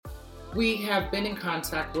We have been in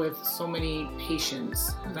contact with so many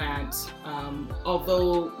patients that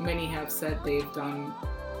although many have said they've done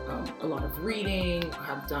a lot of reading,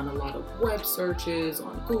 have done a lot of web searches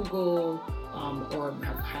on Google, or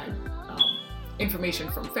have had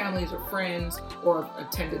information from families or friends, or have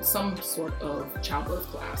attended some sort of childbirth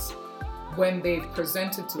class, when they've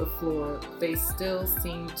presented to the floor, they still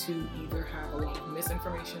seem to either have a lot of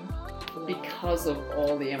misinformation because of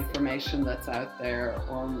all the information that's out there,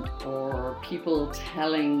 or people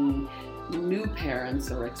telling new parents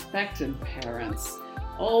or expectant parents,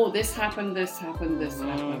 oh, this happened, this happened, this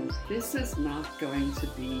happened. This is not going to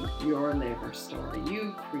be your labor story.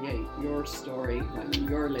 You create your story when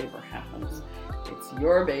your labor happens. It's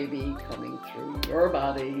your baby coming through your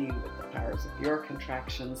body with the powers of your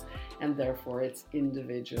contractions, and therefore it's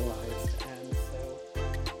individualized. And so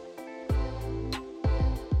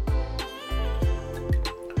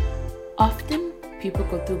often, people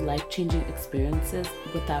go through life-changing experiences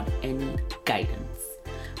without any guidance.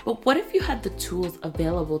 But what if you had the tools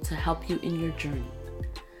available to help you in your journey?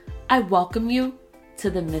 I welcome you to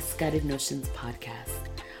the Misguided Notions podcast.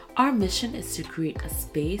 Our mission is to create a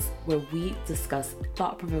space where we discuss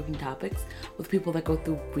thought-provoking topics with people that go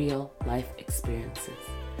through real life experiences.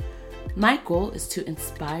 My goal is to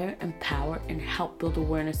inspire, empower, and help build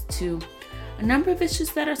awareness to a number of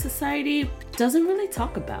issues that our society doesn't really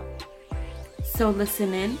talk about. So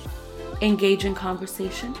listen in, engage in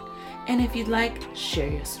conversation, and if you'd like, share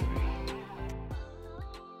your story.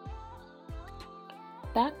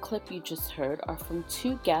 That clip you just heard are from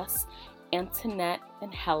two guests, Antoinette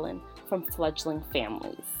and Helen from Fledgling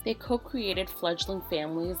Families. They co-created Fledgling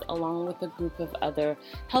Families along with a group of other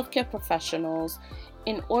healthcare professionals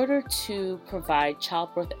in order to provide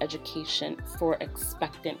childbirth education for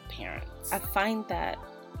expectant parents. I find that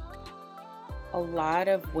a lot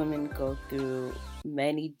of women go through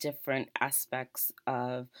many different aspects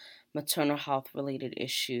of maternal health related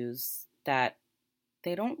issues that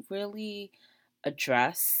they don't really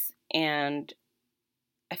address, and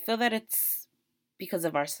I feel that it's because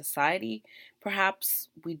of our society. Perhaps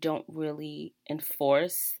we don't really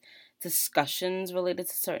enforce discussions related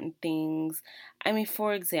to certain things. I mean,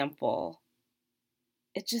 for example,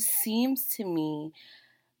 it just seems to me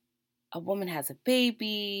a woman has a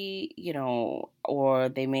baby, or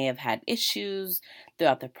they may have had issues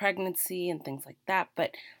throughout their pregnancy and things like that,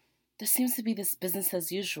 but there seems to be this business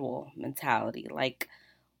as usual mentality. Like,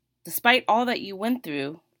 despite all that you went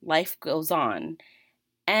through, life goes on.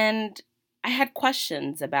 And I had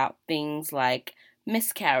questions about things like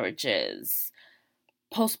miscarriages,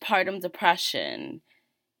 postpartum depression,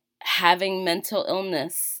 having mental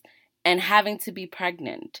illness, and having to be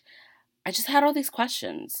pregnant. I just had all these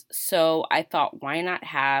questions. So I thought, why not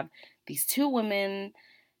have these two women,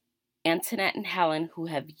 Antoinette and Helen, who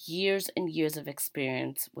have years and years of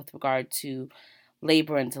experience with regard to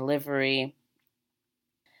labor and delivery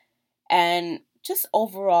and just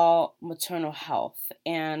overall maternal health.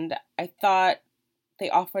 And I thought they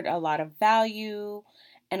offered a lot of value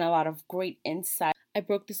and a lot of great insight. I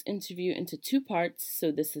broke this interview into two parts,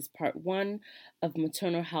 so this is part one of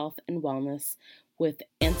maternal health and wellness with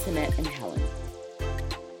Antoinette and Helen.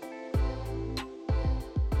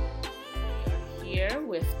 We are here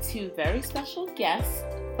with two very special guests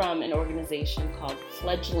from an organization called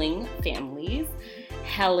Fledgling Families,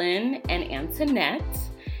 Helen and Antoinette.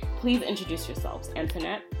 Please introduce yourselves.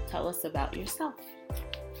 Antoinette, tell us about yourself.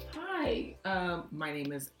 Hi, my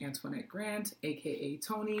name is Antoinette Grant, aka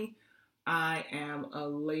Tony. I am a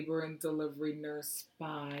labor and delivery nurse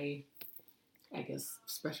by, I guess,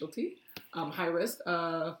 specialty. High risk.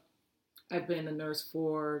 I've been a nurse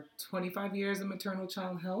for 25 years in maternal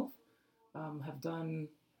child health. Have done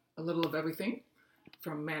a little of everything,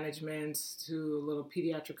 from management to a little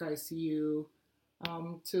pediatric ICU,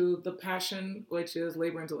 to the passion, which is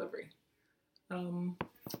labor and delivery.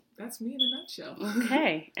 That's me in a nutshell.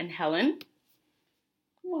 Okay, and Helen?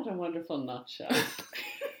 What a wonderful nutshell.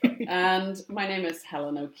 And my name is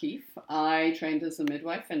Helen O'Keefe. I trained as a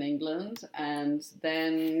midwife in England and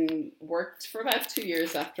then worked for about 2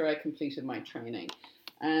 years after I completed my training.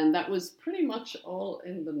 And that was pretty much all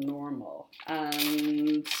in the normal.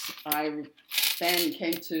 And I then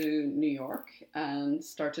came to New York and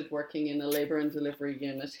started working in a labor and delivery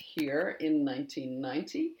unit here in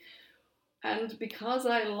 1990. And because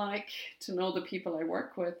I like to know the people I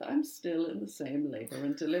work with, I'm still in the same labor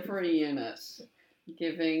and delivery unit,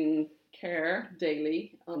 giving care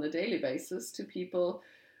daily, on a daily basis, to people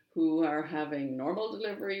who are having normal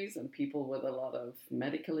deliveries and people with a lot of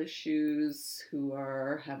medical issues who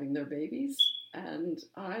are having their babies. And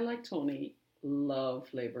I, like Tony, love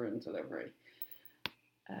labor and delivery.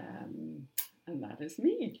 And that is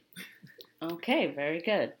me. Okay, very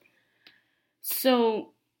good.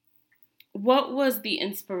 So, what was the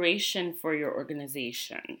inspiration for your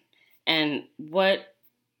organization? And what,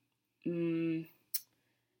 well,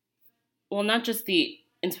 not just the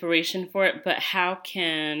inspiration for it, but how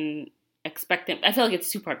can expectant, I feel like it's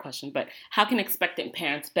a two-part question, but how can expectant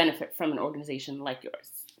parents benefit from an organization like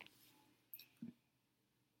yours?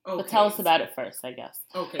 Okay. But tell us about it first, I guess.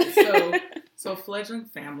 Okay, so Fledgling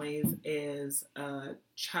Families is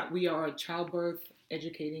we are a childbirth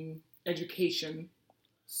education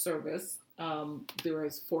service. There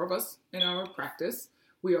is 4 of us in our practice.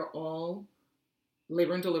 We are all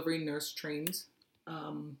labor and delivery nurse trained.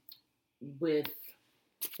 With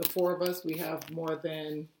the 4 of us, we have more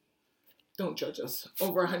than, don't judge us,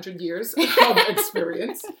 over 100 years of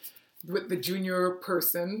experience. With the junior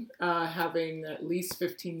person having at least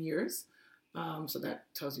 15 years. So that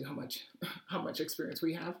tells you how much experience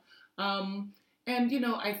we have. And,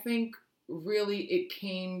 I think really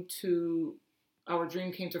our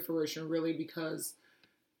dream came to fruition really because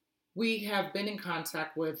we have been in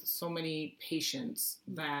contact with so many patients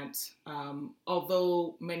that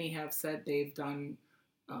although many have said they've done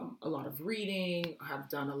a lot of reading, have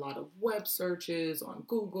done a lot of web searches on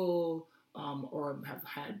Google, or have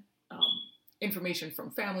had information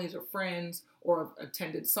from families or friends, or have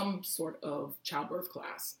attended some sort of childbirth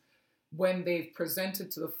class. When they've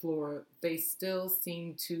presented to the floor, they still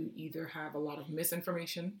seem to either have a lot of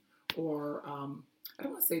misinformation or I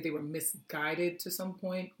don't want to say they were misguided to some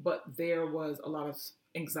point, but there was a lot of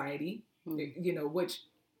anxiety, which,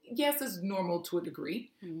 yes, is normal to a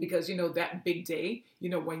degree because, that big day,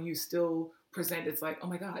 when you still present, it's like, oh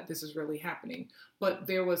my God, this is really happening. But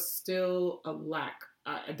there was still a lack.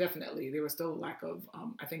 Definitely, there was still a lack of,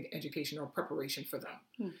 I think, education or preparation for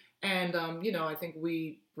them. And, I think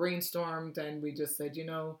we brainstormed and we just said,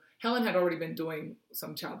 Helen had already been doing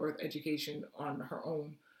some childbirth education on her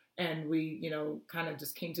own. And we, kind of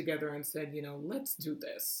just came together and said, let's do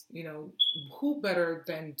this. Who better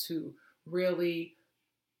than to really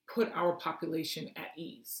put our population at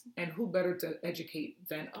ease? And who better to educate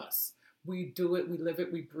than us? We do it, we live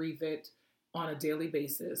it, we breathe it on a daily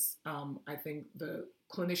basis. I think the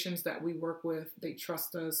clinicians that we work with, they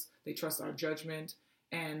trust us, they trust our judgment,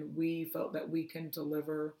 and we felt that we can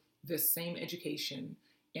deliver this same education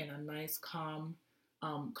in a nice,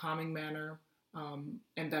 calming manner.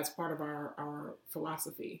 And that's part of our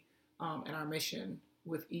philosophy and our mission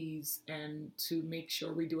with ease, and to make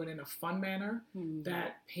sure we do it in a fun manner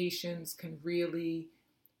that patients can really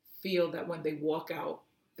feel that when they walk out,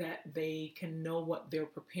 that they can know what they're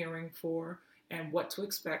preparing for and what to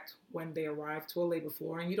expect when they arrive to a labor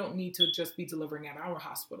floor. And you don't need to just be delivering at our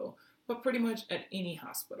hospital, but pretty much at any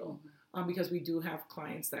hospital, because we do have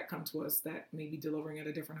clients that come to us that may be delivering at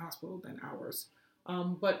a different hospital than ours.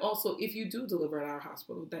 But also, if you do deliver at our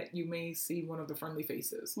hospital, that you may see one of the friendly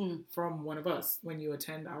faces from one of us when you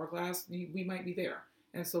attend our class, we might be there.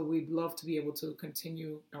 And so we'd love to be able to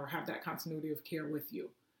continue or have that continuity of care with you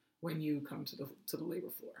when you come to the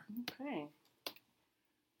labor floor. Okay.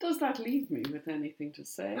 Does that leave me with anything to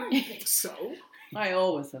say? I think so. I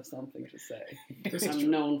always have something to say.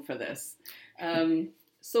 I'm known for this.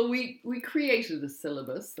 So we created a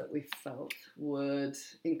syllabus that we felt would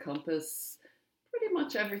encompass pretty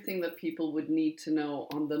much everything that people would need to know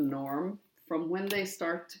on the norm from when they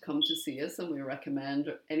start to come to see us, and we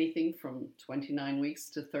recommend anything from 29 weeks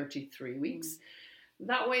to 33 weeks.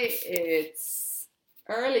 That way it's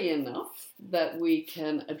early enough that we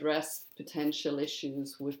can address potential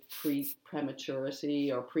issues with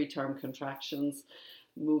prematurity or preterm contractions,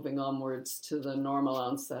 moving onwards to the normal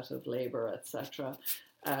onset of labor, etc.,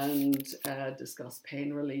 and discuss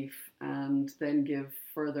pain relief, and then give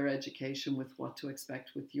further education with what to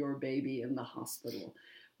expect with your baby in the hospital.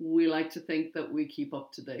 We like to think that we keep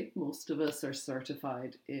up to date. Most of us are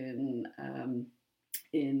certified in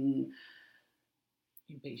inpatient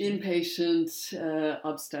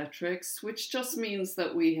obstetrics, which just means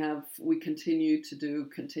that we continue to do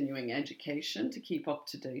continuing education to keep up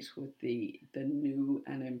to date with the new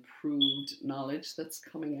and improved knowledge that's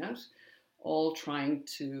coming out, all trying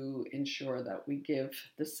to ensure that we give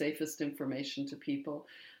the safest information to people.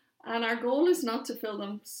 And our goal is not to fill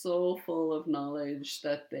them so full of knowledge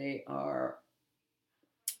that they are,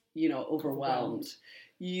 overwhelmed.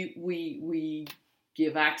 We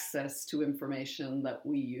give access to information that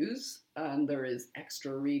we use, and there is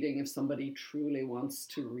extra reading if somebody truly wants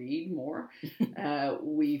to read more.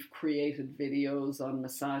 We've created videos on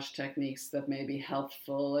massage techniques that may be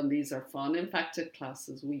helpful, and these are fun. In fact, at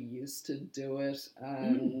classes we used to do it,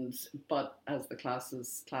 but as the class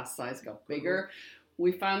size got bigger,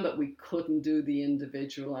 we found that we couldn't do the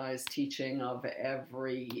individualized teaching of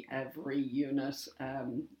every unit,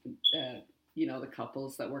 the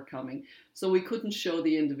couples that were coming. So we couldn't show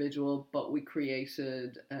the individual, but we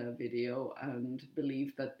created a video and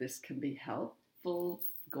believe that this can be helpful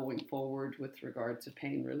going forward with regard to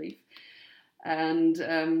pain relief. And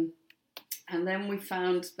then we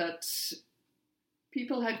found that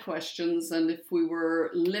people had questions, and if we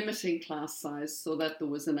were limiting class size so that there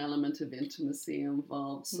was an element of intimacy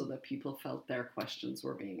involved, so that people felt their questions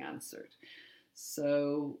were being answered.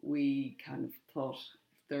 So we kind of thought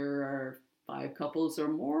if there are 5 couples or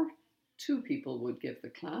more, 2 people would give the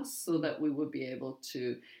class, so that we would be able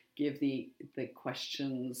to give the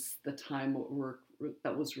questions the time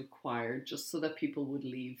that was required, just so that people would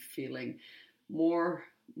leave feeling more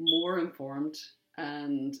informed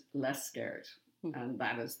and less scared. And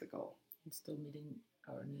that is the goal. And still meeting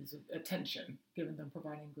our needs of attention,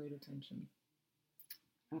 providing great attention.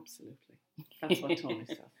 Absolutely. That's what Tony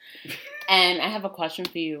says. And I have a question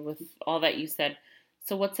for you with all that you said.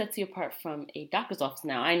 So what sets you apart from a doctor's office?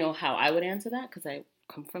 Now, I know how I would answer that because I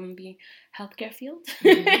come from the healthcare field.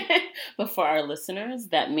 Mm-hmm. But for our listeners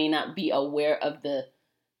that may not be aware of the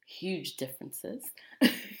huge differences,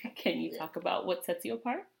 can you talk about what sets you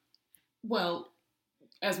apart? Well,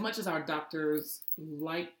 as much as our doctors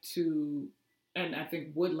like to, and I think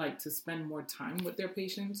would like to spend more time with their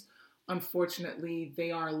patients, unfortunately,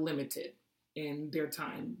 they are limited in their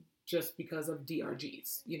time just because of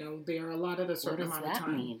DRGs. They are allotted a certain amount of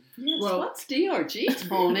time. Mean? Yes, well, what's DRG,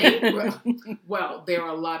 Tony? well, they are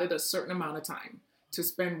allotted a certain amount of time to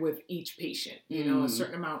spend with each patient. A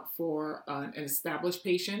certain amount for an established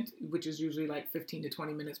patient, which is usually like 15 to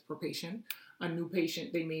 20 minutes per patient. A new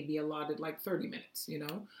patient, they may be allotted like 30 minutes,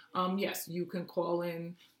 Yes, you can call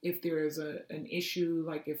in if there is an issue,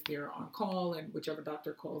 like if they're on call and whichever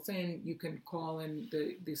doctor calls in, you can call in,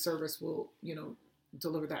 the service will,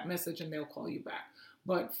 deliver that message and they'll call you back.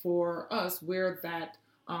 But for us, we're that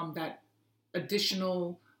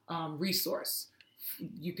additional resource.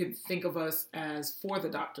 You could think of us as for the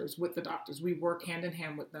doctors, with the doctors. We work hand in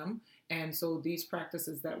hand with them. And so these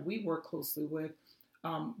practices that we work closely with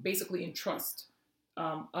basically entrust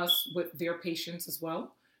us with their patients as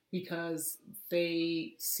well, because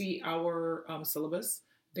they see our syllabus.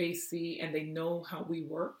 They see and they know how we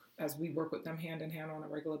work as we work with them hand in hand on a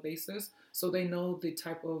regular basis. So they know the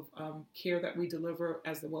type of care that we deliver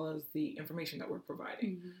as well as the information that we're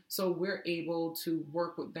providing. Mm-hmm. So we're able to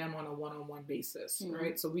work with them on a one-on-one basis, mm-hmm.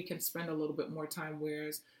 right? So we can spend a little bit more time,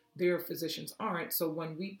 whereas their physicians aren't. So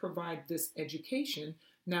when we provide this education,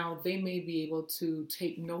 now they may be able to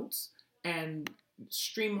take notes and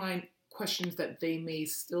streamline questions that they may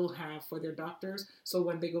still have for their doctors. So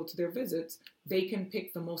when they go to their visits, they can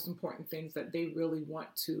pick the most important things that they really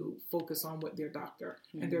want to focus on with their doctor.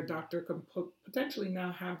 Mm-hmm. And their doctor can potentially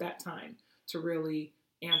now have that time to really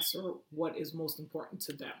answer what is most important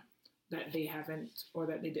to them that they haven't, or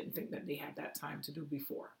that they didn't think that they had that time to do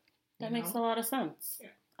before. That makes a lot of sense. Yeah.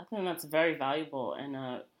 I think that's very valuable and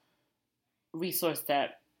a resource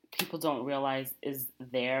that people don't realize is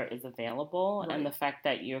available. Right. And the fact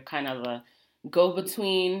that you're kind of a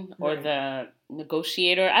go-between or right. the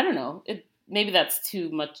negotiator, I don't know, maybe that's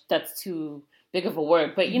too big of a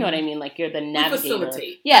word, but you know what I mean? Like you're the navigator.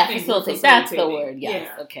 Facilitate. Yeah, facilitate. That's the word. Yes.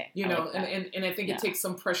 Yeah. Okay. And I think it takes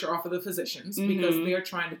some pressure off of the physicians because they're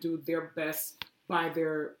trying to do their best by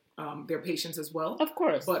their patients as well. Of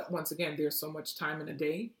course. But once again, there's so much time in a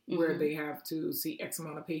day where they have to see X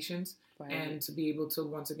amount of patients. Right. And to be able to,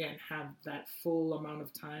 once again, have that full amount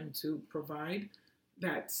of time to provide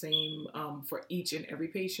that same for each and every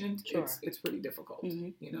patient, sure. it's pretty difficult,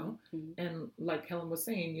 Mm-hmm. And like Helen was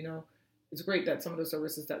saying, it's great that some of the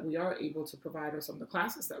services that we are able to provide or some of the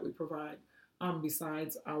classes that we provide,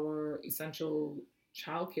 besides our essential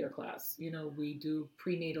childcare class, we do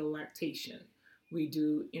prenatal lactation, we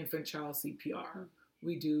do infant-child CPR,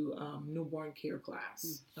 we do newborn care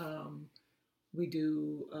class, we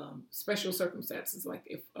do special circumstances, like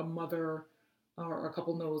if a mother or a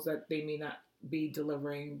couple knows that they may not be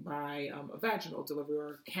delivering by a vaginal delivery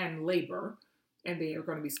or can labor, and they are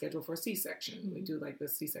going to be scheduled for a C-section. Mm-hmm. We do like the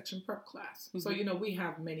C-section prep class. Mm-hmm. So, we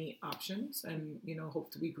have many options and,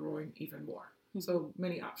 hope to be growing even more. Mm-hmm. So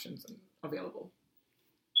many options available.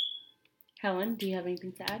 Helen, do you have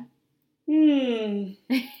anything to add?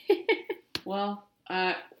 Well,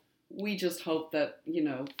 we just hope that,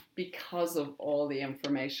 because of all the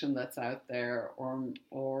information that's out there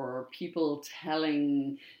or people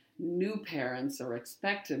telling new parents or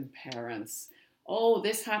expectant parents oh,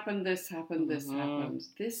 this happened, this happened, this Mhm. happened.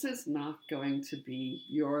 This is not going to be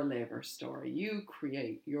your labor story. You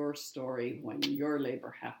create your story when your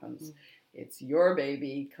labor happens. Mm. It's your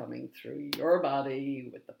baby coming through your body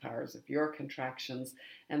with the powers of your contractions,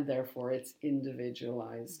 and therefore it's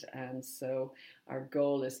individualized. And so our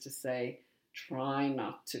goal is to say, try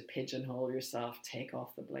not to pigeonhole yourself, take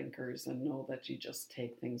off the blinkers, and know that you just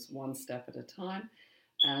take things one step at a time.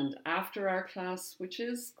 And after our class, which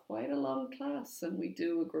is quite a long class, and we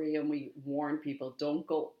do agree and we warn people, don't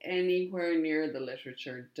go anywhere near the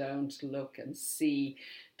literature, don't look and see,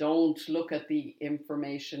 don't look at the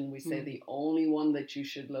information. We say the only one that you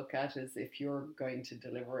should look at is if you're going to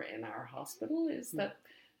deliver in our hospital, is that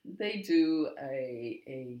they do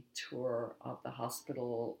a tour of the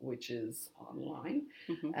hospital, which is online.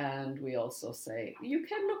 Mhm. And we also say you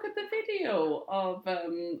can look at the video of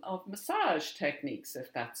massage techniques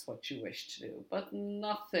if that's what you wish to do, but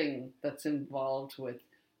nothing that's involved with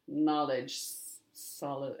knowledge,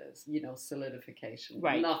 solid, solidification.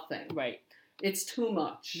 Right. Nothing. Right. It's too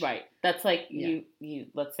much. Right. That's like Yeah. you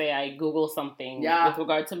let's say I Google something Yeah. with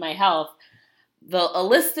regard to my health. A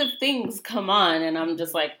list of things come on and I'm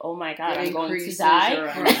just like, oh my God, It I'm going to increases die. your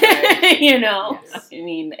anxiety. You know? Yes. I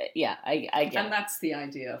mean, yeah, I get And it. that's the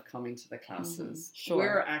idea of coming to the classes. Sure.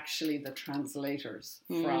 We're actually the translators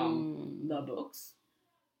from the books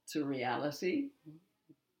to reality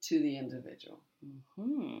to the individual.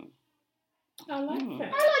 Mhm. I like Mhm.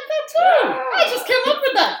 that. I like that too. I just came up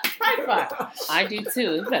with that. High five. I do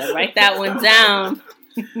too. You better write that one down.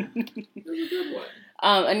 That's a good one.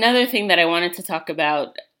 Another thing that I wanted to talk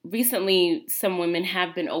about, recently some women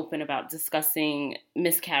have been open about discussing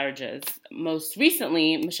miscarriages. Most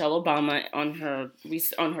recently, Michelle Obama on her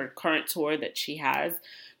current tour that she has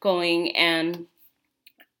going, and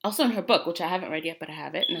also in her book, which I haven't read yet, but I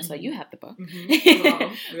have it, and that's why you have the book.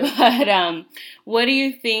 But what do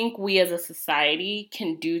you think we as a society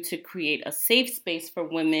can do to create a safe space for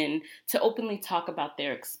women to openly talk about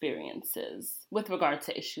their experiences with regard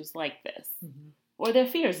to issues like this? Mm-hmm. Or their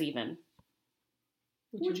fears, even.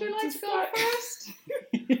 Would you like to go first?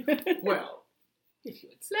 Well, if you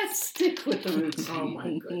would say. Let's stick with the routine. Oh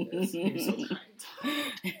my goodness, you're so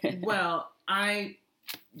kind. Well, I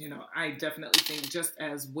definitely think just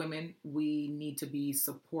as women, we need to be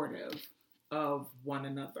supportive of one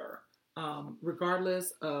another,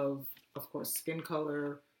 regardless of course, skin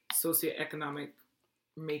color, socioeconomic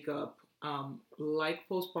makeup, like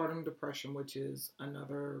postpartum depression, which is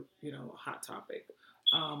another, hot topic.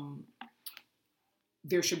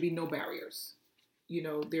 There should be no barriers.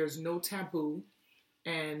 There's no taboo,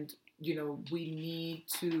 and, we need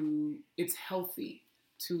to, it's healthy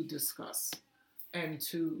to discuss and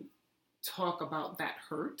to talk about that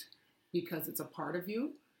hurt because it's a part of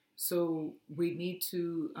you. So we need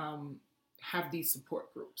to have these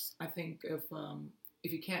support groups. I think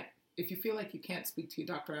if you feel like you can't speak to your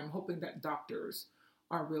doctor, I'm hoping that doctors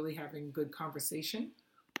are really having good conversation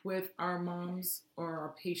with our moms or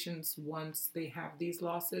our patients once they have these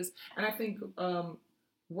losses. And I think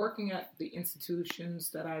working at the institutions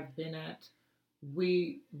that I've been at,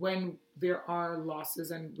 when there are losses,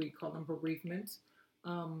 and we call them bereavements,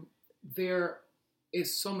 there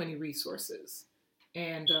is so many resources,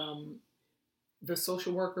 and the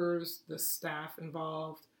social workers, the staff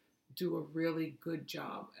involved, do a really good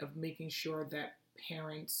job of making sure that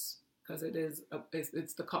parents, because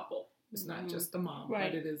it's the couple, it's not just the mom,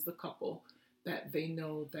 right. but it is the couple, that they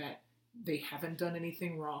know that they haven't done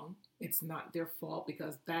anything wrong. It's not their fault,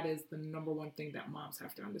 because that is the number one thing that moms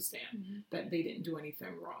have to understand, that they didn't do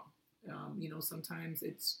anything wrong. Sometimes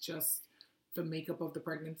it's just the makeup of the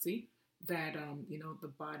pregnancy that, the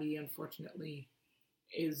body, unfortunately,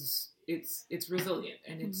 it's resilient,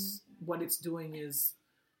 and it's what it's doing is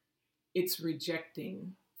it's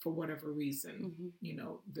rejecting, for whatever reason,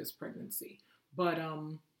 this pregnancy.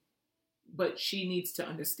 But she needs to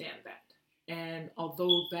understand that. And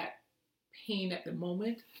although that pain at the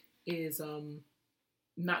moment is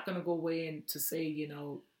not going to go away, and to say,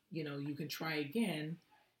 you can try again.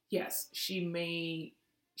 Yes, she may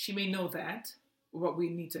know that, what we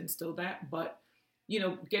need to instill that, but,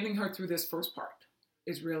 getting her through this first part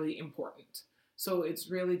is really important. So it's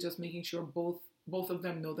really just making sure both of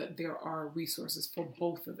them know that there are resources for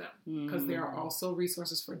both of them, because there are also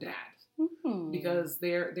resources for dad. Because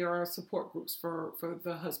there are support groups for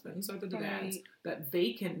the husbands or the dads, that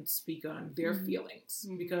they can speak on their feelings,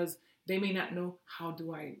 because they may not know how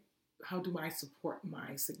do I support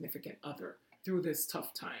my significant other through this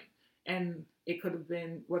tough time. And it could have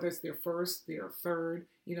been, whether it's their first, their third,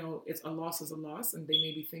 it's a loss is a loss, and they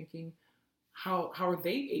may be thinking, how are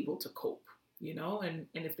they able to cope, and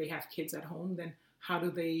if they have kids at home, then how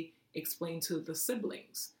do they explain to the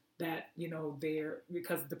siblings that,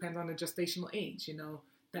 because it depends on the gestational age,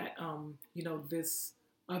 that,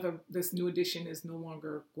 this new addition is no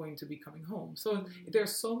longer going to be coming home. So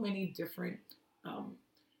there's so many different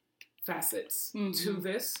facets to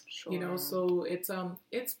this, Sure. so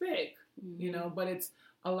it's big, but it's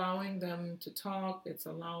allowing them to talk. It's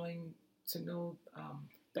allowing to know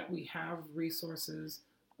that we have resources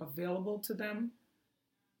available to them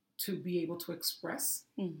to be able to express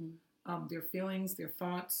their feelings, their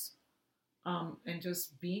thoughts, and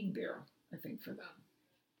just being there, I think, for them.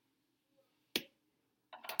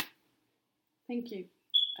 Thank you.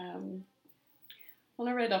 Well,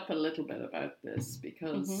 I read up a little bit about this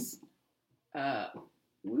because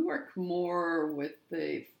we work more with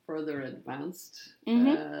the further advanced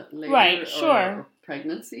labor Right, sure. or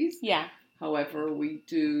pregnancies. Yeah. However, we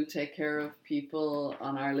do take care of people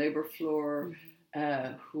on our labor floor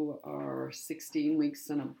who are 16 weeks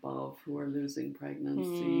and above, who are losing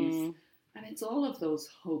pregnancies. And it's all of those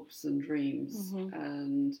hopes and dreams.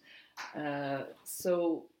 And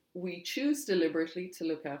so we choose deliberately to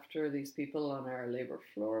look after these people on our labor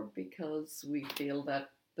floor because we feel that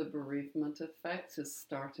the bereavement effect is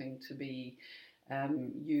starting to be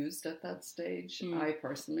used at that stage. I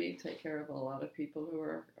personally take care of a lot of people who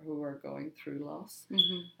are going through loss.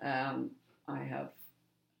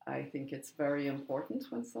 I think it's very important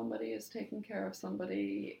when somebody is taking care of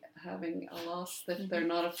somebody having a loss that they're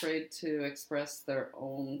not afraid to express their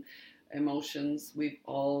own emotions. We've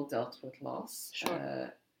all dealt with loss.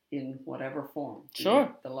 Sure. In whatever form.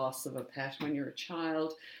 Sure. The loss of a pet when you're a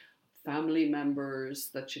child, family members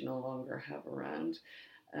that you no longer have around.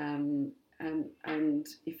 And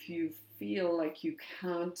if you feel like you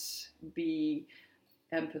can't be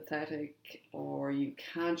empathetic or you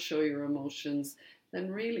can't show your emotions,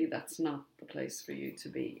 then really that's not the place for you to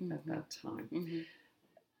be at that time.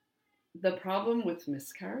 The problem with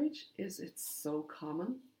miscarriage is it's so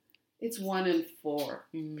common. It's 1 in 4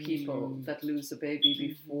 people that lose a baby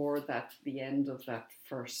before the end of that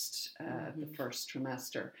first the first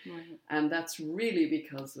trimester, and that's really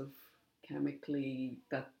because of chemically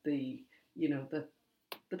that the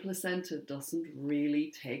placenta doesn't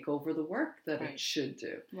really take over the work that it should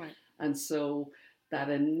do, and so that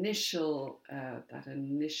initial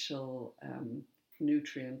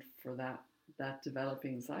nutrient for that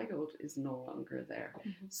developing zygote is no longer there.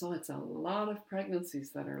 So it's a lot of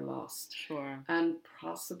pregnancies that are lost. Sure. And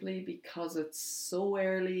possibly because it's so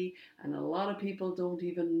early and a lot of people don't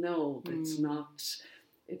even know. It's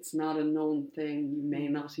not a known thing.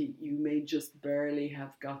 You may just barely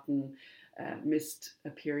have gotten missed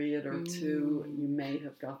a period or two. You may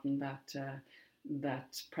have gotten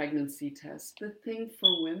that pregnancy test. The thing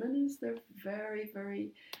for women is they're very,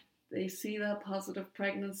 very... They see that positive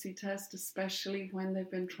pregnancy test, especially when they've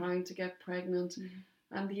been trying to get pregnant,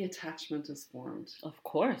 and the attachment is formed. Of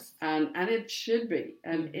course. And it should be,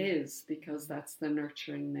 and is, because that's the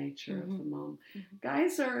nurturing nature of the mom.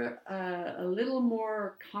 Guys are a little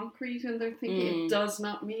more concrete in their thinking. It does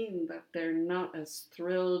not mean that they're not as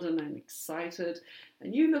thrilled and excited.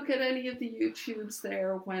 And you look at any of the YouTubes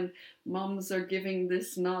there when moms are giving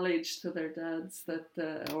this knowledge to their dads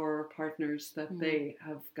or partners that they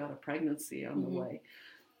have got a pregnancy on the way,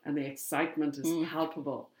 and the excitement is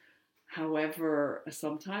palpable. However,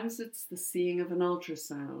 sometimes it's the seeing of an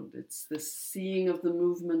ultrasound. It's the seeing of the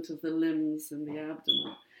movement of the limbs and the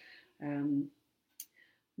abdomen.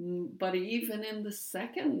 But even in the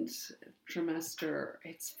second trimester,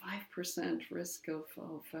 it's 5% risk of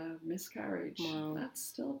miscarriage. Wow. That's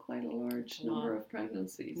still quite a large number of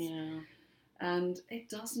pregnancies. Yeah. And it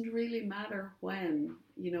doesn't really matter when.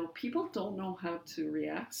 People don't know how to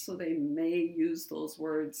react, so they may use those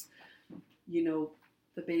words,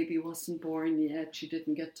 the baby wasn't born yet, you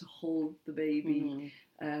didn't get to hold the baby,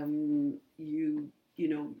 you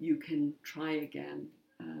can try again.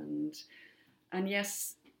 And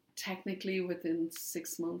yes, technically within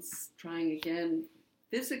 6 months trying again,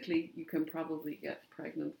 physically you can probably get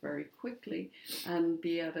pregnant very quickly and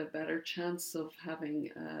be at a better chance of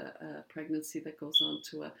having a pregnancy that goes on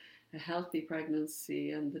to a healthy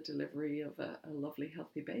pregnancy and the delivery of a lovely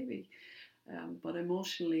healthy baby. But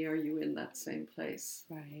emotionally, are you in that same place?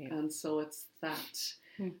 Right. And so it's that,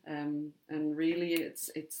 and really,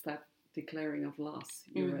 it's that declaring of loss.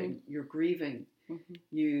 You're grieving.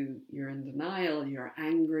 You're in denial. You're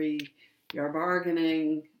angry. You're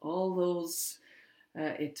bargaining. All those.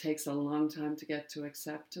 It takes a long time to get to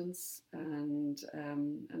acceptance, and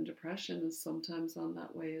depression is sometimes on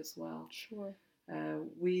that way as well. Sure.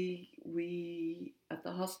 We at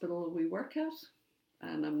the hospital we work at.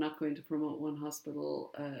 and I'm not going to promote one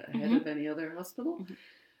hospital ahead Mhm. of any other hospital. Mhm.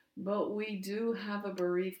 But we do have a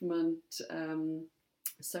bereavement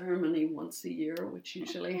ceremony once a year, which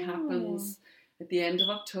usually happens at the end of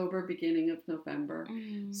October, beginning of November.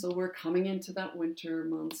 Mm. So we're coming into that winter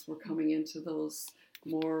months. We're coming into those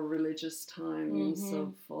more religious times Mhm.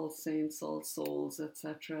 of All Saints, All Souls,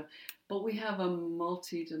 etc. But we have a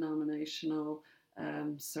multi-denominational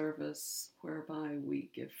service whereby we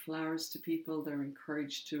give flowers to people. They're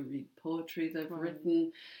encouraged to read poetry they've Right.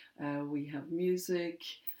 written. We have music.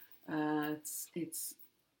 It's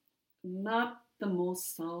not the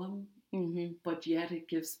most solemn, Mhm. but yet it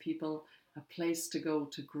gives people a place to go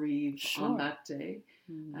to grieve Sure. on that day,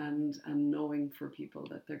 Mhm. and knowing for people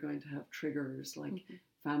that they're going to have triggers like Mhm.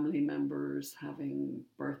 family members having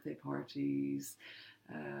birthday parties.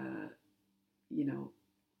 You know,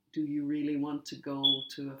 do you really want to go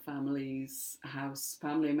to a family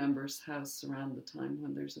member's house around the time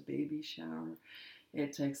when there's a baby shower?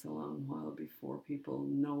 It takes a long while before people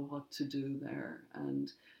know what to do there.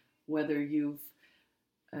 And whether you've,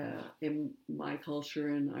 in my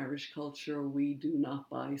culture, in Irish culture, we do not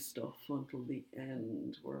buy stuff until the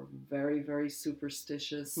end. We're very, very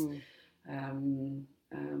superstitious.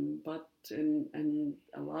 But in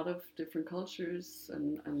a lot of different cultures,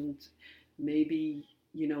 and maybe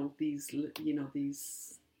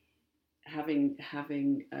these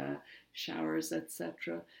having showers,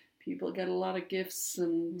 etc. People get a lot of gifts,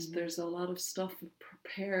 and there's a lot of stuff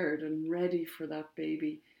prepared and ready for that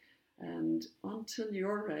baby. And until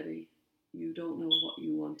you're ready, you don't know what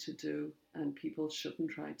you want to do, and people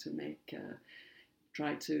shouldn't try to make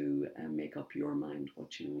up your mind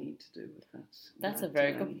what you need to do with that. That's a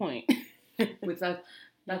very good point. With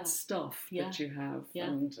that stuff that you have,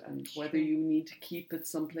 and whether you need to keep it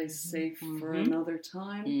someplace safe for another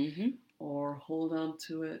time, or hold on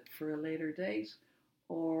to it for a later date,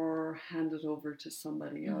 or hand it over to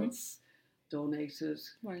somebody else, donate it.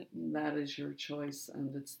 Right. That is your choice,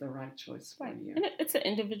 and it's the right choice for you. And it's an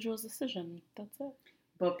individual's decision. That's it.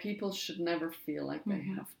 But people should never feel like they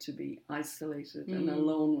have to be isolated and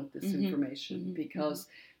alone with this information, because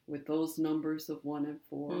with those numbers of 1 in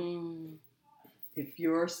 4, if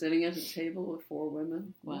you're sitting at a table with 4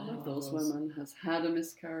 women, one of those women has had a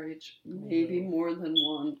miscarriage, maybe more than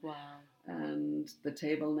one. Wow. And the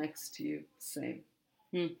table next to you, same.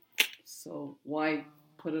 So why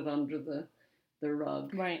put it under the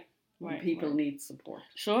rug? Right. People need support.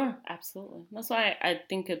 Sure, absolutely. That's why I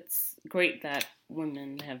think it's great that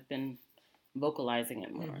women have been vocalizing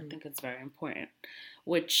it more. I think it's very important.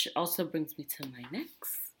 Which also brings me to my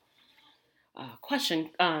next question,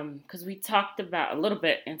 because we talked about a little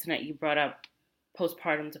bit, Antoinette, you brought up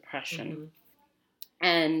postpartum depression.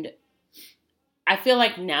 And I feel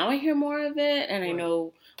like now I hear more of it, and I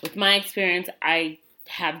know with my experience, I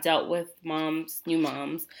have dealt with new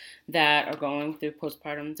moms that are going through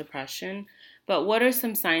postpartum depression. But what are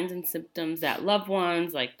some signs and symptoms that loved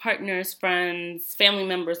ones, like partners, friends, family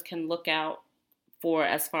members, can look out for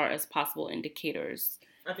as far as possible indicators?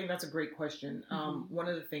 I think that's a great question. One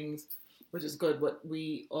of the things, which is good, what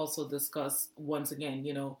we also discuss once again,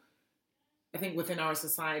 I think within our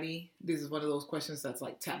society, this is one of those questions that's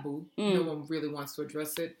like taboo. No one really wants to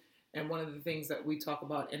address it. And one of the things that we talk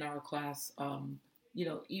about in our class,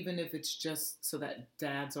 even if it's just so that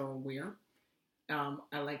dads are aware,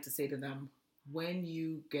 I like to say to them, when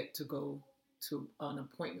you get to go to an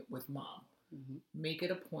appointment with mom, make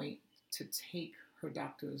it a point to take her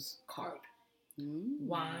doctor's card.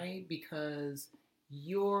 Why? Because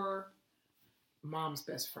you're mom's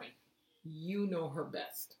best friend. You know her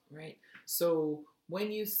best, right? So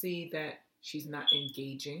when you see that she's not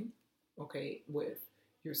engaging, with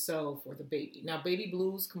yourself or the baby. Now, baby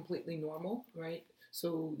blues, completely normal, right?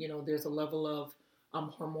 So, there's a level of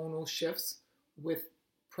hormonal shifts with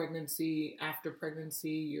pregnancy. After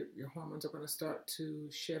pregnancy, your hormones are going to start to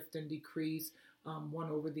shift and decrease one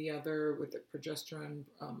over the other with the progesterone,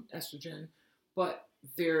 estrogen. But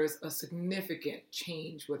there's a significant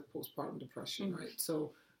change with postpartum depression, right?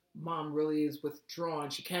 So mom really is withdrawn.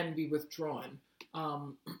 She can be withdrawn.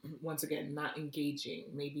 Once again, not engaging,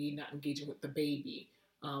 maybe not engaging with the baby,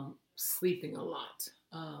 sleeping a lot,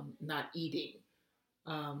 not eating,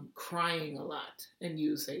 crying a lot. And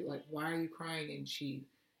you say, like, why are you crying? And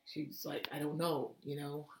she's like, I don't know,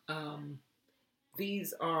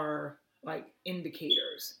 these are like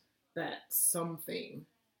indicators that something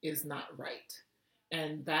is not right.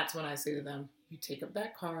 And that's when I say to them, you take up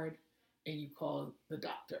that card and you call the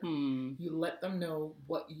doctor. You let them know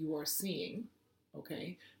what you are seeing,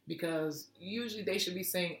 okay? Because usually they should be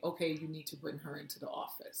saying, okay, you need to bring her into the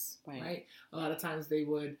office, right? A lot of times they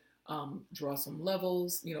would draw some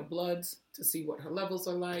levels, bloods to see what her levels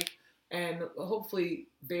are like. And hopefully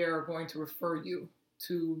they're going to refer you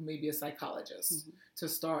to maybe a psychologist to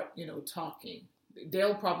start, talking.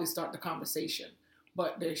 They'll probably start the conversation,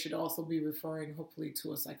 but they should also be referring hopefully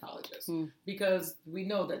to a psychologist because we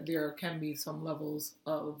know that there can be some levels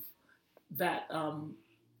of that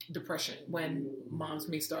depression when moms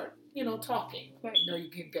may start, talking. Right. You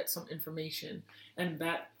can get some information, and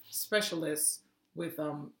that specialist with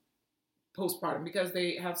postpartum, because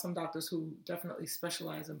they have some doctors who definitely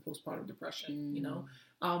specialize in postpartum depression.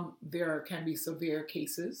 There can be severe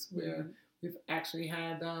cases where we've actually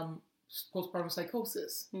had postpartum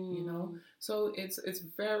psychosis. So it's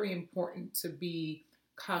very important to be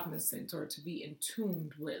cognizant or to be in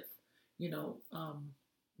tune with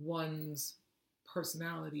one's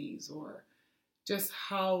personalities or just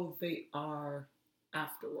how they are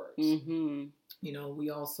afterwards. We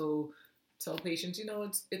also tell patients,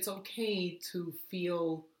 it's okay to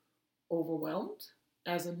feel overwhelmed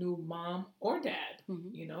as a new mom or dad,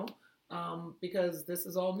 because this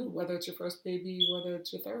is all new, whether it's your first baby, whether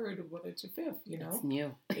it's your third, whether it's your fifth, It's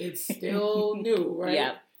new. It's still new, right?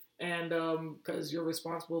 Yeah. And because you're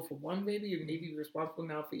responsible for one baby, you're maybe responsible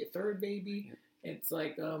now for your third baby. It's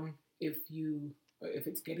like if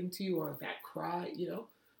it's getting to you or that cry,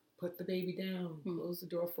 put the baby down, close the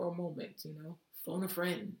door for a moment, phone a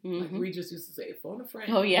friend. Like we just used to say, phone a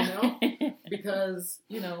friend. Oh, yeah. Because,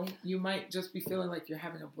 you might just be feeling like you're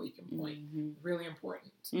having a breaking point. Really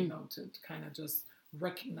important, to kind of just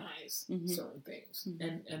recognize certain things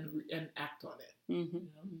and act on it.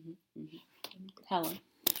 Helen.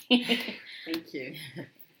 Thank you.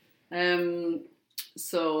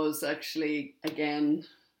 So I was actually, again,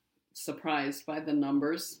 surprised by the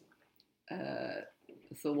numbers.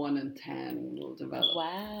 So 1 in 10 will develop.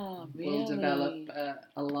 Wow, really? Will develop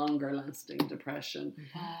a longer lasting depression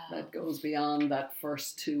that goes beyond that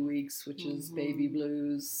first 2 weeks, which is baby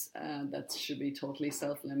blues. That should be totally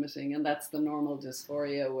self-limiting, and that's the normal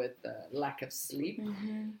dysphoria with lack of sleep,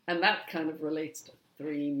 and that kind of relates to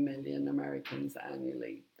 3 million Americans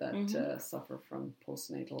annually that suffer from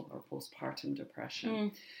postnatal or postpartum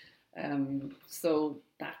depression. So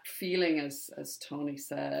that feeling, as Tony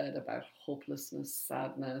said, about hopelessness,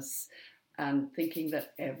 sadness, and thinking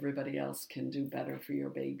that everybody else can do better for your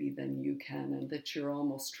baby than you can, and that you're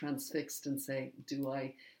almost transfixed and say,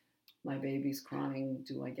 my baby's crying,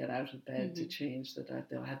 do I get out of bed to change that?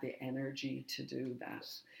 Do I have the energy to do that?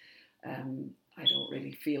 I don't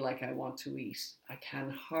really feel like I want to eat. I can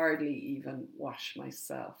hardly even wash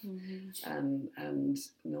myself. And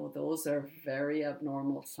no, those are very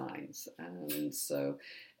abnormal signs. And so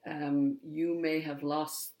you may have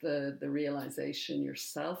lost the realization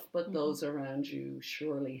yourself, but those around you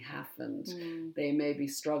surely haven't. They may be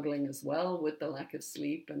struggling as well with the lack of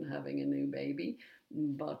sleep and having a new baby.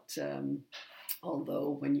 But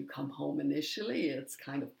although when you come home initially, it's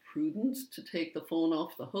kind of prudent to take the phone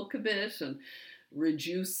off the hook a bit and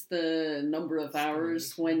reduce the number of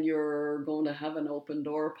hours when you're going to have an open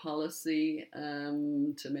door policy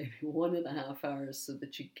to maybe 1.5 hours, so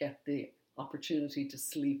that you get the opportunity to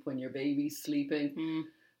sleep when your baby's sleeping,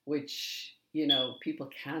 which, people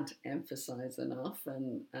can't emphasize enough.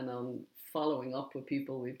 And on following up with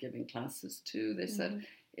people we've given classes to, they said,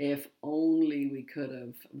 if only we could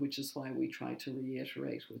have, which is why we try to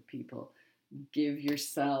reiterate with people, give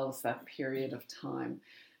yourselves that period of time,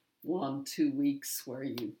 1-2 weeks, where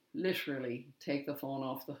you literally take the phone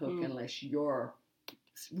off the hook unless you're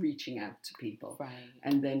reaching out to people. Right.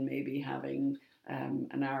 And then maybe having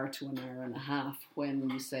an hour to an hour and a half when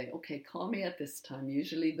you say, okay, call me at this time.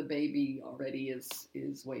 Usually the baby already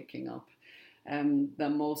is waking up. The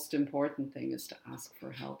most important thing is to ask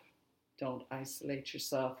for help. Don't isolate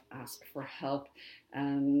yourself, ask for help,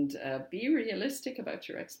 and be realistic about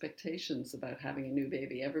your expectations about having a new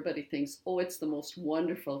baby. Everybody thinks, oh, it's the most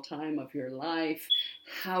wonderful time of your life.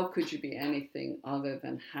 How could you be anything other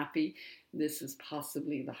than happy? This is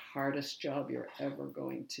possibly the hardest job you're ever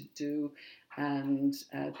going to do. And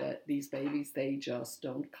that these babies, they just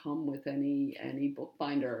don't come with any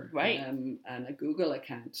bookbinder, right, and a Google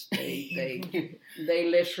account. They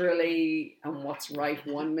literally, and what's right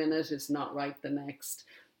 1 minute is not right the next.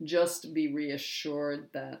 Just be reassured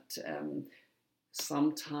that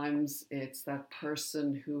sometimes it's that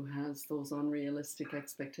person who has those unrealistic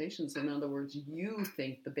expectations. In other words, you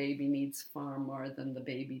think the baby needs far more than the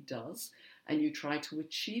baby does, and you try to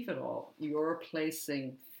achieve it all. You're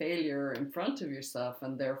placing failure in front of yourself,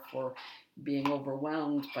 and therefore being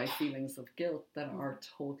overwhelmed by feelings of guilt that are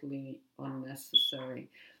totally unnecessary.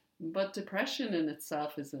 But depression in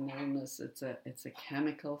itself is an illness. It's a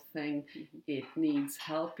chemical thing. It needs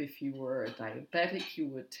help. If you were a diabetic, you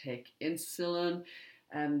would take insulin,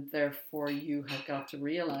 and therefore you have got to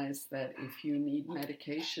realize that if you need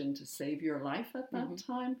medication to save your life at that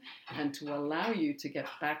time and to allow you to get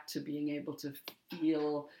back to being able to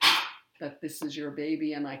feel that this is your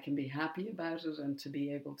baby and I can be happy about it, and to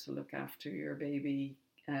be able to look after your baby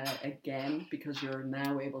again, because you're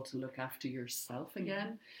now able to look after yourself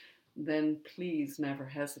again, then please never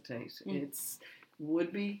hesitate. It's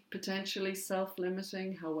would be potentially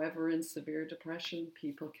self-limiting. However, in severe depression,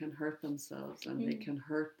 people can hurt themselves and they can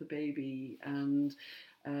hurt the baby, and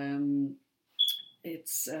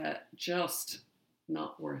it's just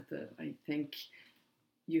not worth it. I think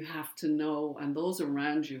you have to know, and those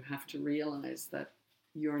around you have to realize that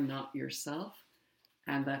you're not yourself,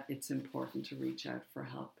 and that it's important to reach out for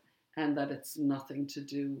help, and that it's nothing to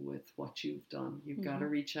do with what you've done. You've got to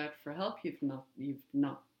reach out for help. You've not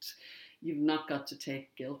got to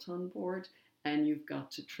take guilt on board, and you've got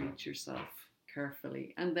to treat yourself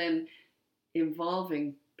carefully. And then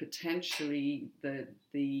involving potentially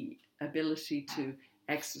the ability to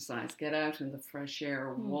exercise, get out in the fresh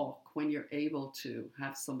air, walk when you're able to,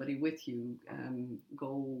 have somebody with you,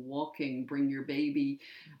 go walking, bring your baby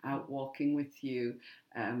out walking with you,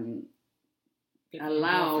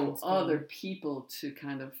 allow other people to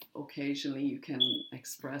kind of, occasionally you can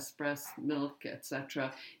express breast milk,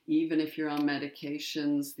 etc. Even if you're on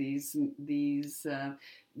medications,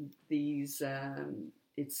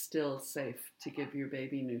 it's still safe to give your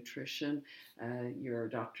baby nutrition. Your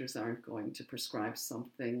doctors aren't going to prescribe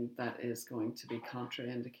something that is going to be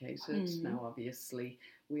contraindicated. Now, obviously,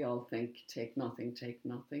 we all think take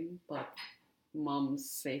nothing, but mom's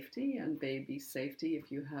safety and baby's safety,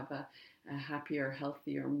 if you have a happier,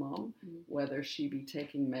 healthier mom, whether she be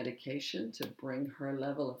taking medication to bring her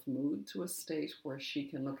level of mood to a state where she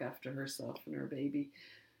can look after herself and her baby,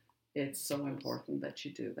 it's so important that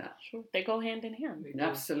you do that. Sure, they go hand in hand.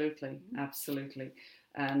 Absolutely.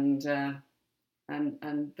 And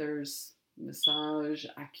there's massage,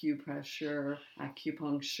 acupressure,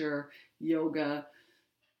 acupuncture, yoga.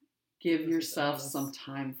 Give yourself some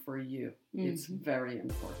time for you. It's very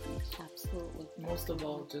important. Absolutely. Most of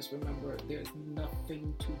all, just remember there's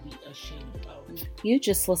nothing to be ashamed about. You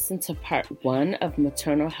just listened to part 1 of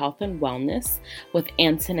Maternal Health and Wellness with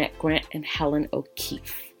Antoinette Grant and Helen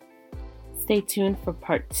O'Keefe. Stay tuned for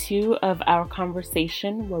part 2 of our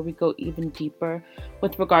conversation, where we go even deeper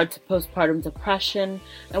with regard to postpartum depression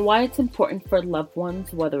and why it's important for loved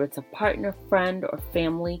ones, whether it's a partner, friend, or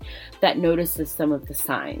family, that notices some of the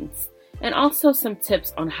signs. And also some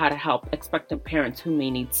tips on how to help expectant parents who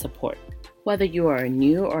may need support. Whether you are a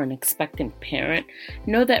new or an expectant parent,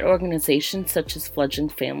 know that organizations such as Fledgling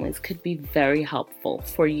Families could be very helpful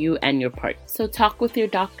for you and your partner. So talk with your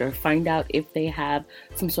doctor, find out if they have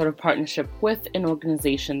some sort of partnership with an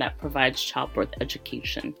organization that provides childbirth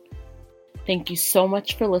education. Thank you so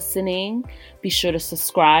much for listening. Be sure to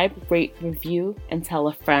subscribe, rate, review, and tell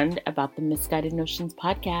a friend about the Misguided Notions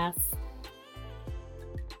podcast.